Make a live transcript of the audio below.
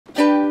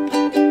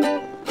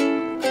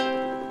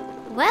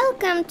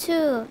Welcome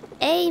to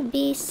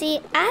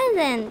ABC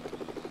Island.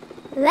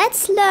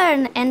 Let's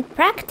learn and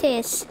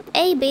practice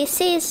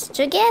ABCs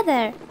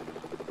together.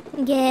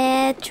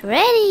 Get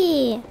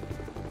ready.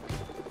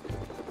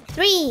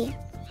 3,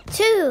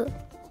 2,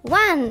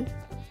 1.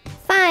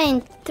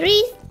 Find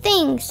 3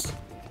 things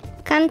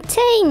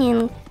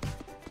containing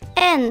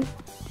N,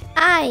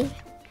 I.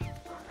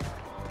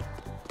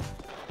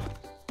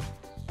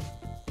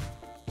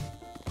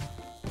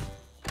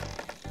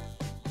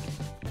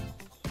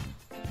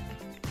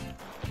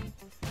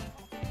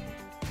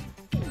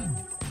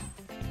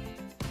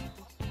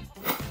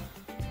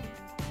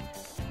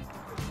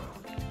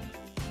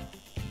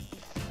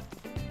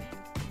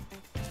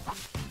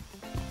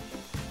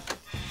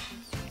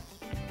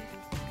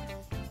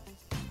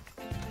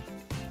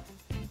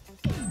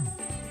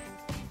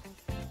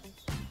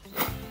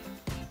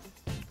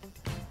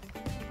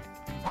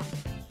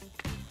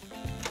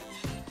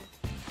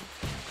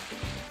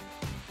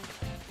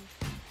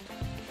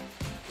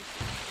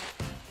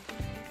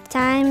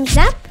 Time's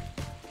up.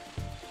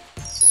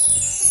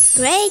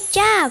 Great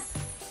job!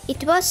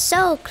 It was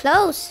so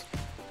close.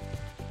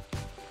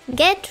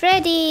 Get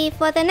ready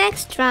for the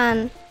next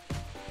run.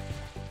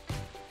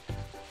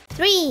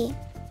 3,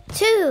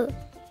 2,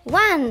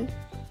 1.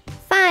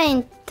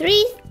 Find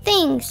 3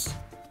 things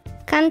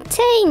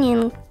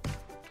containing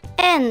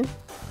N,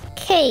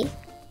 K.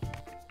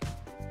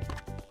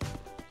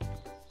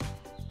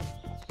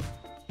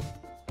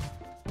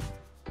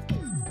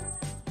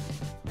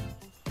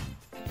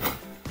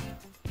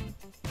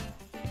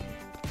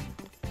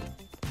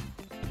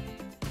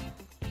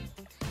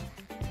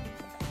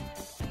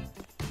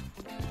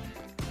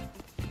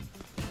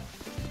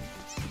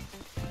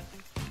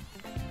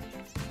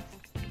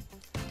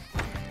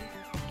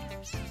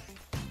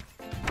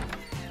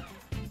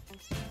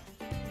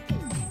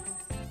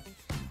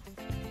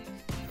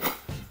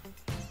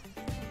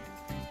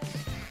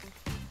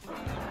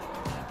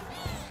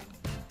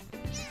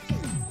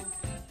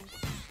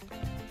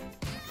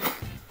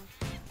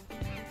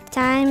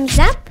 Time's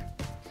up.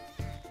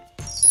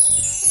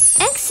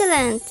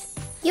 Excellent!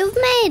 You've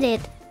made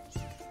it.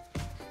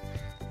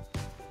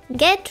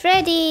 Get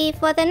ready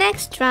for the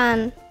next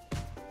run.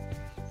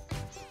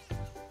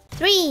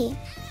 3,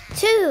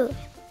 2,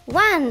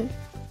 1.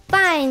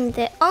 Find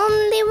the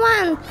only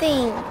one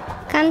thing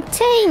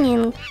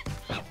containing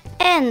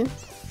N.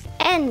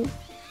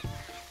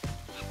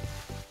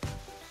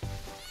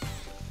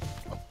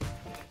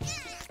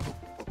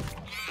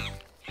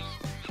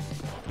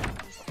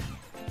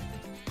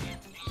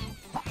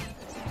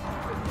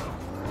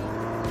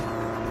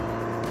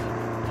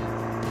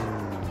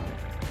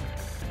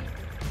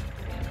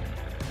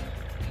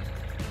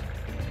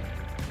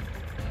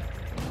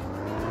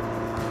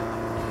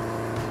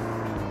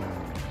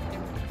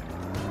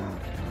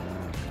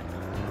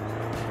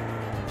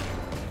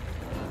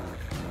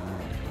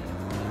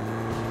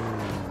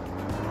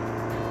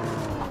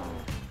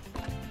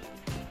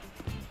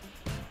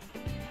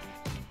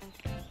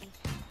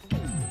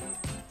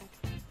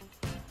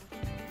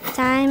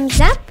 Time's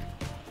up.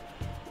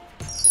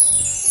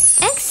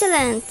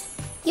 Excellent!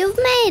 You've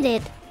made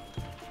it.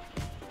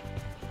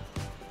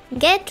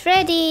 Get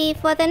ready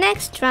for the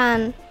next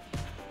run.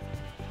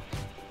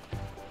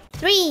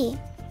 3,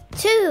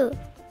 2,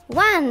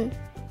 1.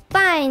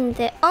 Find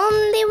the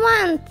only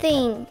one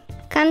thing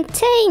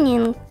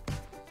containing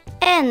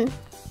N,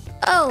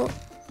 O.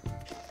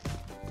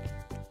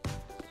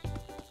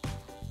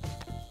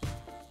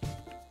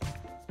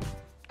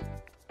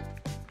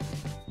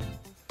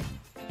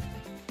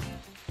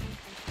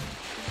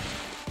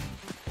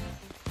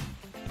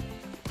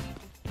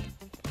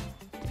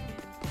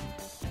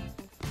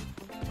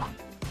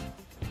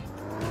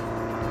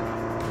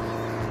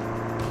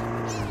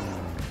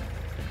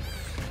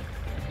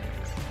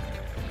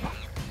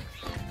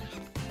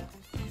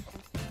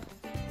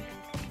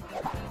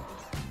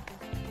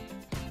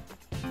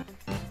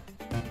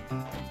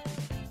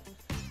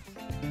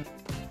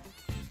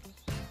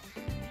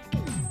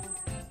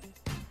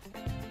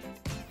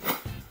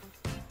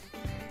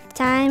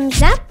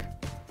 Time's up.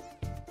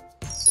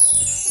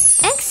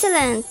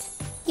 Excellent!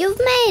 You've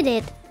made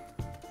it.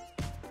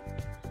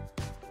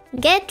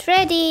 Get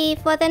ready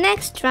for the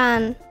next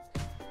run.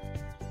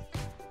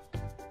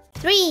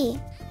 3,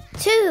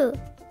 2,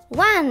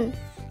 1.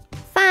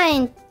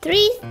 Find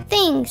 3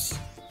 things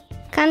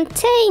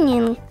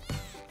containing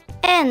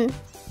N,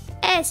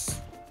 S.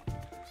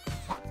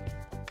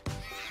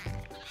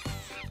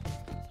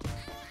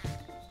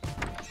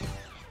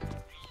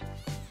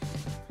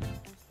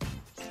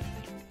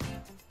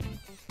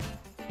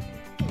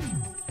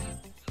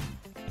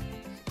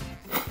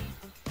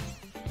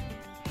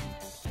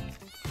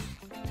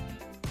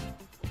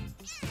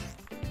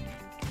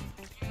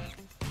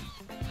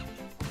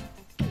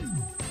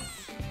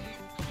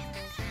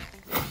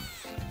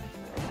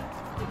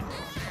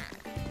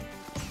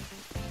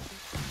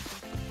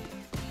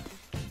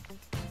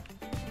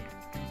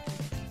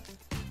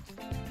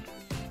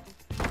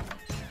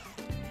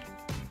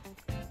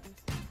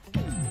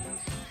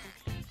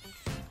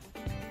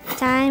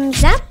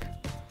 Time's up.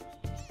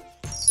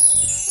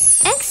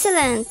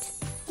 Excellent!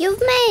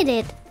 You've made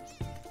it!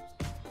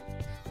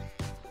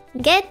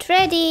 Get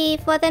ready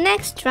for the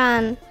next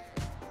run.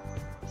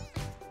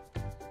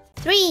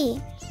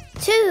 3,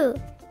 2,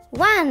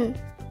 1.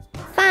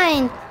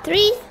 Find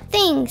 3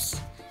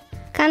 things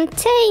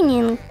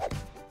containing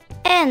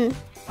N,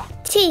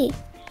 T.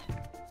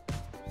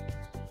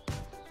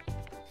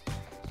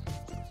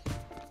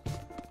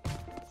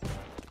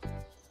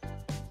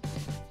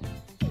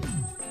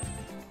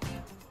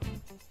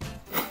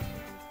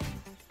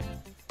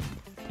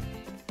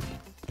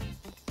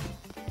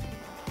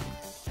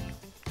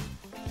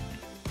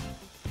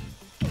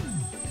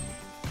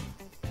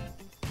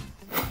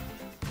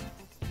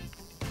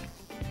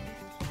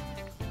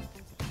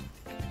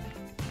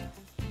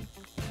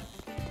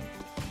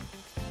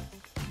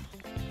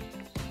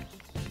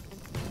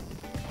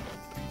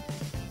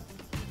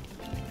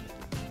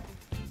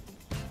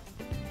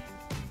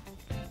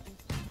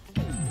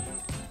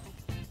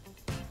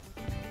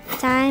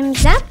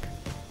 Time's up.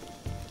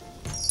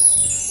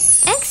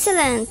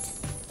 Excellent!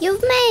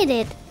 You've made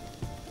it.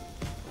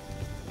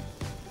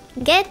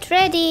 Get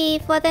ready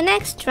for the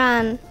next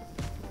run.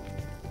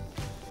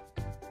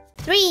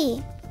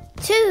 3,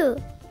 2,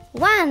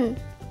 1.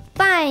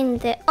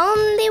 Find the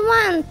only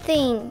one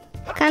thing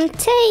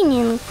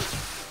containing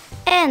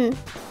N,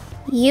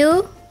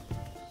 U.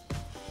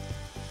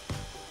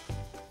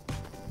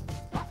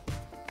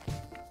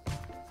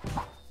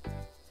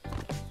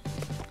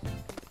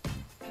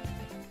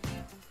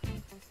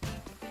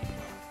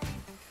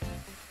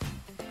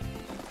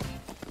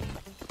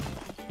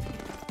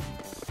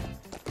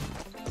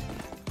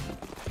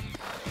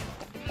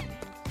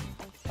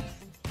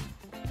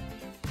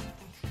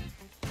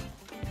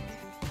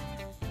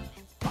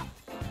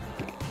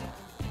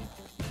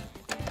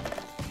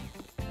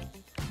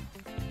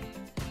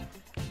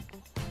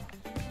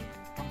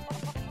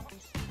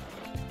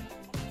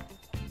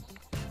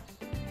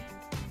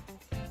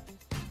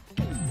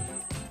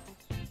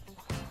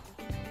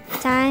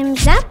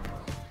 Time's up.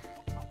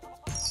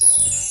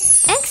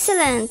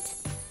 Excellent!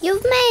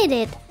 You've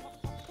made it.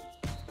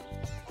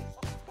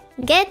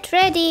 Get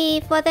ready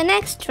for the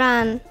next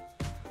run.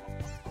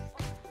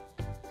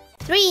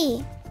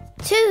 3,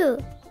 2,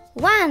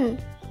 1.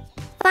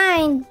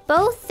 Find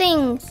both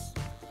things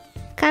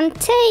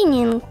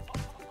containing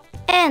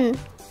N,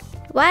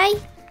 Y.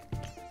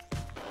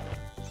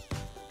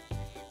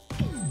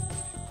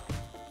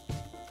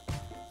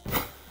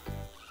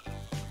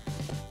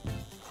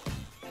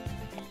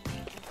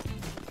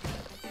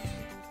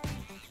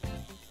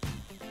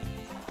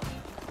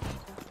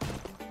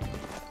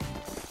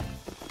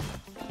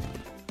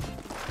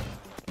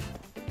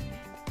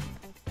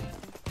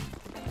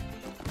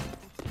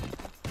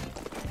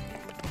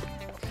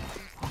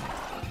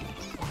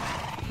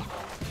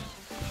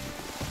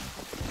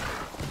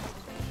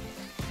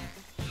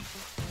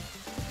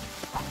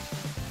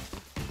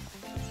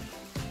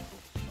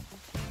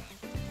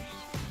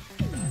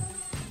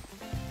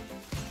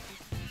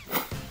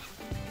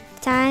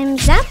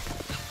 Time's up.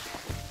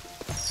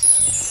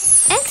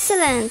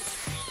 Excellent!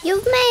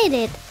 You've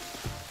made it.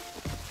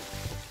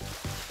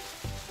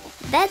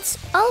 That's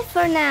all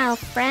for now,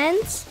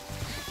 friends.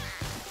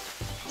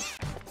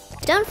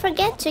 Don't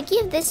forget to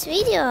give this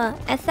video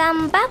a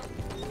thumb up.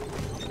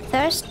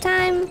 First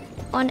time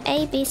on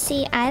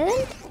ABC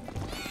Island?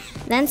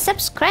 Then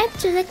subscribe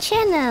to the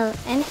channel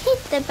and hit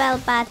the bell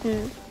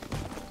button.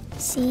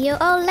 See you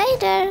all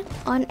later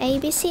on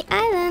ABC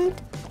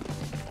Island.